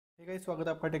Guys, स्वागत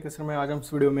है आपका टेक क्रिस्टल में। आज हम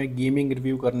इस वीडियो में गेमिंग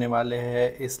रिव्यू करने वाले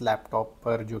हैं इस लैपटॉप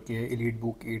पर जो कि है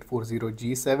Elitebook 840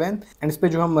 G7 एंड इस पे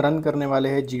जो हम रन करने वाले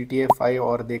हैं GTA 5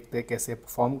 और देखते हैं कैसे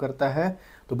परफॉर्म करता है।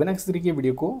 तो बिना किसी तरीके की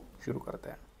वीडियो को शुरू करते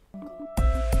हैं।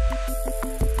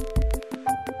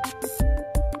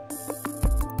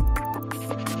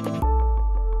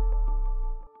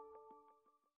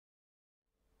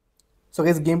 सो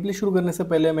गाइस, गेम प्ले शुरू करने से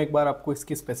पहले मैं एक बार आपको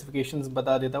इसकी स्पेसिफिकेशंस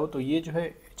बता देता हूँ। तो ये जो है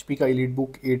HP का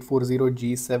Elitebook 840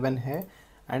 G7 है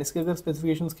एंड इसके अगर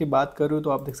स्पेसिफिकेशंस की बात करूँ तो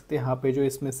आप देख सकते हैं यहाँ पे जो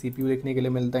इसमें CPU देखने के लिए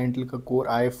मिलता है इंटेल का core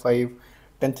i5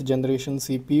 10th generation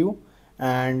CPU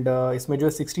and इसमें जो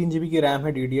है 16 GB की रैम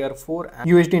है DDR4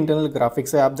 UHD इंटरनल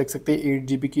ग्राफिक्स है। आप देख सकते हैं 8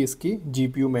 GB की इसकी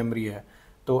GPU मेमोरी है।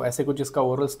 तो ऐसे कुछ इसका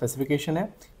ओवरऑल स्पेसिफिकेशन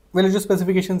है। वेल जो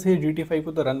स्पेसिफिकेशन है GTA 5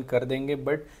 को तो रन कर देंगे,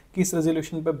 बट किस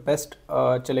रेजोल्यूशन पे बेस्ट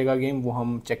चलेगा गेम वो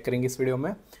हम चेक करेंगे इस वीडियो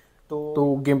में।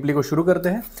 तो गेम प्ले को शुरू करते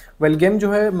हैं। वेल गेम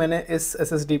जो है मैंने इस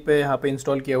SSD पे यहाँ पे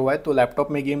इंस्टॉल किया हुआ है, तो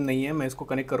लैपटॉप में गेम नहीं है। मैं इसको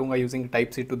कनेक्ट करूँगा using type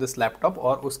C to this laptop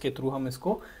और उसके थ्रू हम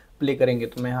इसको प्ले करेंगे।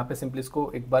 तो मैं यहाँ पे सिंपली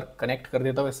इसको एक बार कनेक्ट कर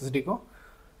देता हूँ SSD को।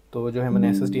 तो जो है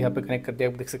मैंने SSD यहाँ पे कनेक्ट कर दिया,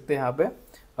 आप देख सकते हैं यहाँ पे।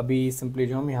 अभी सिंपली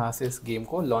जो हम यहाँ से इस गेम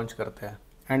को लॉन्च करते हैं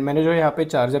एंड मैंने जो यहाँ पे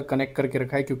चार्जर कनेक्ट करके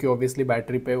रखा है क्योंकि ऑब्वियसली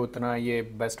बैटरी पे उतना ये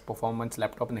बेस्ट परफॉर्मेंस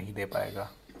लैपटॉप नहीं दे पाएगा।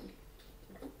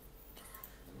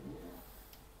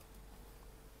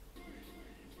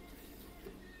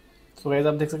 सो गाइस,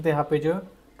 आप देख सकते हैं यहाँ पे जो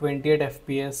 28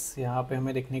 FPS यहाँ पे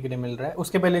हमें देखने के लिए मिल रहा है।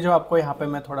 उसके पहले जो आपको यहाँ पे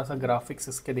मैं थोड़ा सा ग्राफिक्स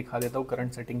इसके दिखा देता हूँ,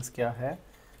 करंट सेटिंग्स क्या है।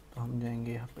 तो हम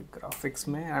जाएंगे यहाँ पे ग्राफिक्स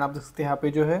में एंड आप देख सकते हैं यहाँ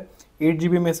पे जो है 8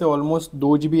 GB में से ऑलमोस्ट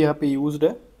 2 GB यहाँ पे यूज्ड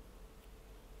है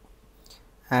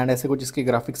एंड ऐसे कुछ इसकी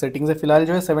ग्राफिक सेटिंग्स है। फिलहाल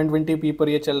जो है 720p पर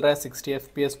ये चल रहा है 60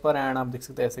 FPS पर एंड आप देख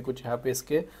सकते हैं ऐसे कुछ यहाँ पे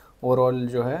इसके ओवरऑल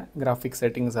जो है ग्राफिक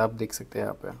सेटिंग्स आप देख सकते हैं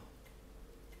यहाँ पे।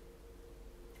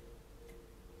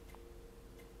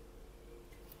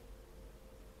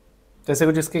 तो ऐसे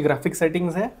कुछ इसके ग्राफिक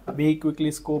सेटिंग्स है। अभी क्विकली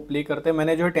इसको प्ले करते हैं।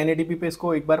 मैंने जो है 1080p पे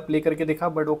इसको एक बार प्ले करके देखा,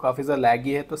 बट वो काफ़ी ज़्यादा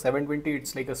लैगी है। तो 720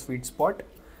 it's like a sweet spot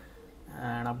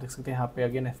and आप देख सकते हैं यहाँ पे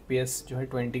अगेन FPS जो है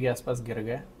 20 के आसपास गिर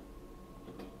गए।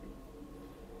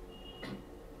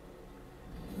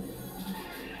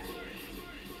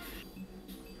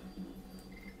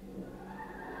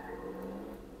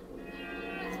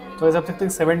 तो ऐसे आप सकते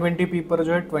हैं 720p पर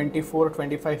जो है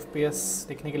 24-25 FPS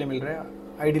देखने के लिए मिल रहा है।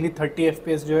 आइडियली 30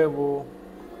 FPS जो है वो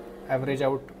एवरेज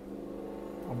आउट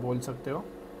बोल सकते हो।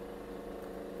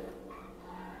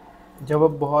 जब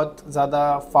अब बहुत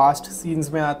ज़्यादा फास्ट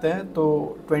सीन्स में आते हैं तो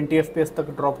 20 FPS तक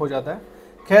ड्रॉप हो जाता है।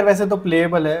 खैर वैसे तो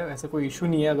प्लेएबल है, वैसे कोई इशू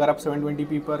नहीं है अगर आप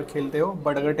 720p पर खेलते हो,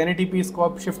 बट अगर 1080p इसको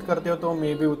आप शिफ्ट करते हो तो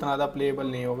मे बी उतना ज़्यादा प्लेएबल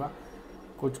नहीं होगा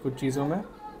कुछ कुछ चीज़ों में।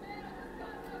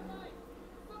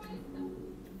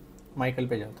 माइकल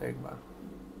पे जाता है एक बार।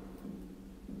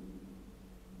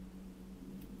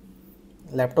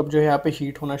 लैपटॉप जो है यहाँ पे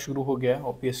हीट होना शुरू हो गया है,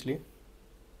 ऑब्वियसली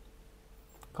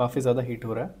काफ़ी ज़्यादा हीट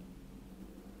हो रहा है।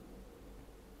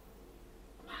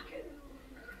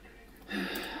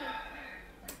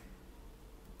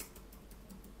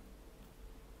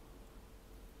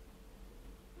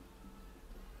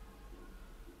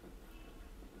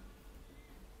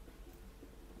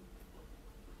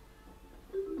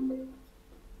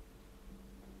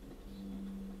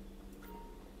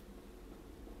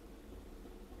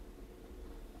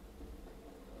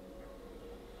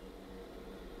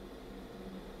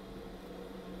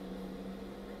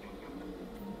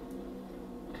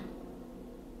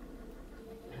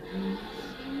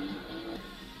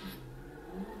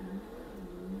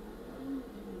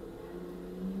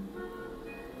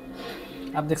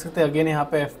 आप देख सकते हैं अगेन यहाँ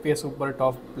पे FPS ऊपर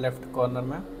टॉप लेफ्ट कॉर्नर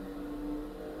में।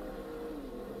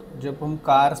 जब हम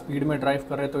कार स्पीड में ड्राइव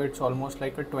कर रहे हैं तो it's almost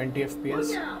like a 20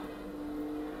 FPS।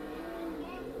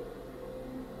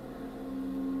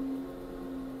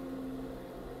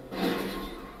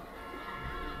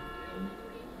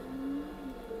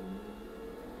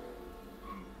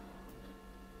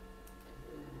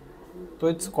 तो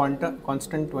इट्स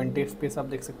कांस्टेंट 20 FPS आप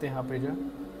देख सकते हैं यहाँ पे जो।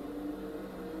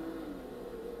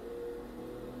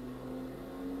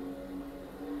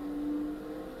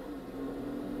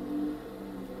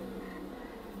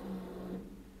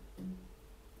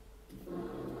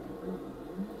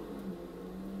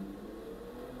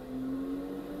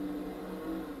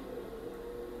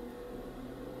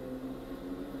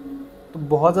 तो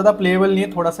बहुत ज़्यादा प्लेएबल नहीं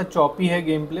है, थोड़ा सा चॉपी है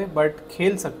गेम प्ले, बट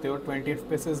खेल सकते हो। 20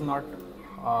 FPS is not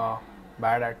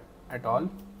bad at all.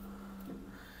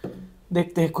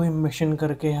 देखते हैं कोई मिशन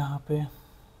करके यहाँ पे।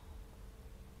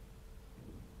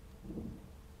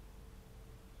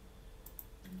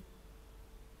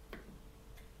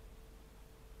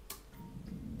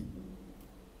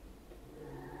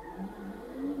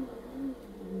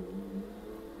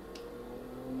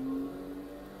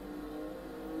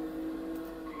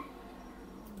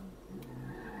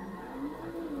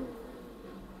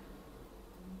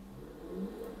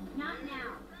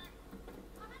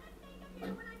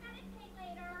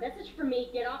 Message from me,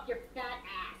 get off your fat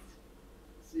ass.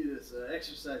 See, this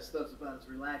exercise stuff's about as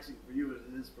relaxing for you as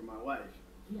it is for my wife.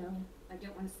 No, I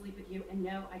don't want to sleep with you, and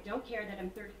no, I don't care that I'm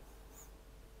 30.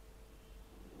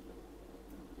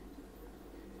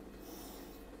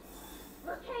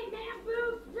 Okay, man,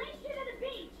 boobs, bring shit to the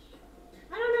beach.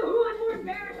 I don't know who I'm more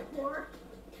embarrassed for.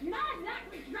 You're not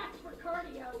exactly dressed for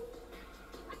cardio.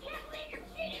 I can't believe you're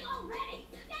cheating already.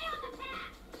 Stay on the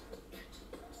path.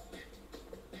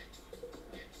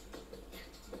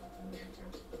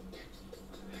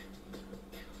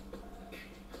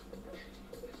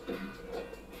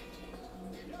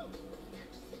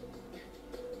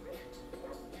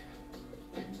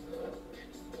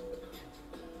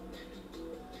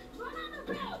 Run on the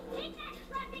road. Take that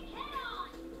traffic head on.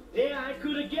 Yeah, I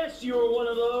could have guessed you were one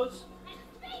of those. And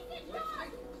space is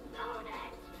yours. Own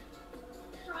it.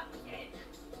 Trust it.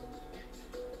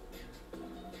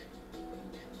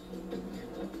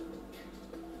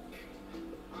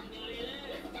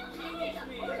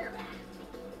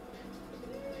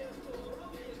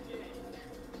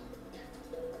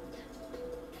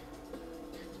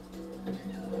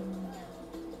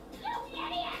 You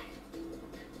idiot!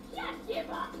 Just give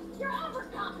up. You're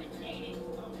overcompensating.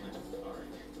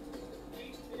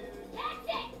 That's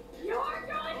it. You're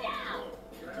going down.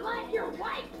 But your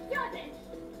wife doesn't.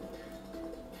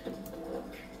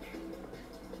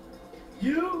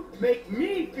 You make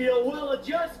me feel well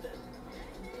adjusted.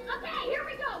 Okay, here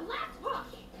we go. Last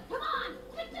push. Come on.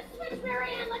 Flick the switch,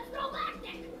 Marianne. Let's go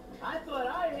lactic. I thought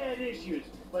I had issues,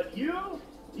 but you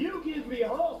give me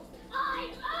hope. I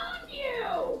own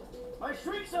you. My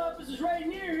shrink's office is right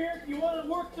near here if you want to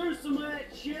work through some of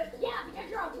that shit. Yeah,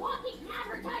 because you're a walking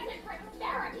advertisement for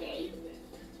therapy.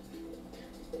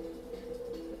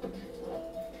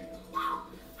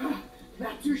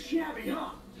 Not too shabby, huh?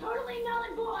 Totally null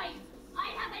and void. I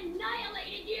have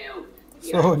annihilated you.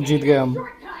 So, जीत गए हम।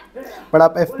 Shortcut. पर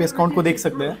आप FPS count को देख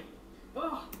सकते हैं।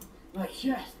 Oh, my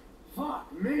chest.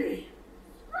 Fuck me.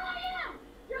 Screw you.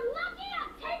 You're lucky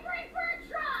I'm tapering for a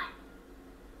try.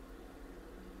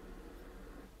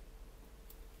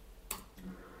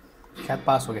 शायद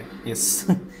पास हो गया। यस,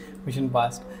 मिशन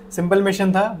पास। सिंपल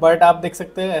मिशन था, बट आप देख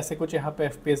सकते हैं ऐसे कुछ यहाँ पे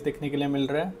FPS देखने के लिए मिल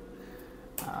रहा है।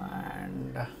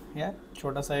 एंड यार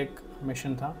छोटा सा एक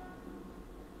मिशन था,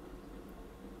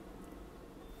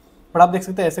 पर आप देख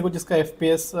सकते हैं ऐसे कुछ इसका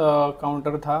FPS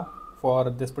काउंटर था for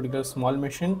this particular small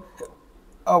mission.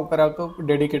 अगर आपको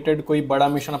डेडिकेटेड कोई बड़ा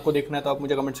मिशन आपको देखना है तो आप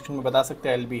मुझे कमेंट सेक्शन में बता सकते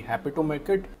हैं। I will be happy to make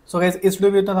it. So guys, इस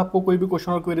वीडियो में इतना था। आपको कोई भी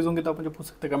क्वेश्चन और क्वेरीज होंगे तो आप मुझे पूछ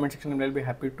सकते हैं कमेंट सेक्शन में। I will be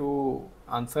happy to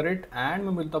answer it. And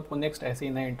मैं मिलता हूँ आपको नेक्स्ट ऐसे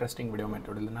ही नए इंटरेस्टिंग वीडियो में।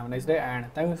 Have a nice day and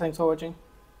thanks for watching.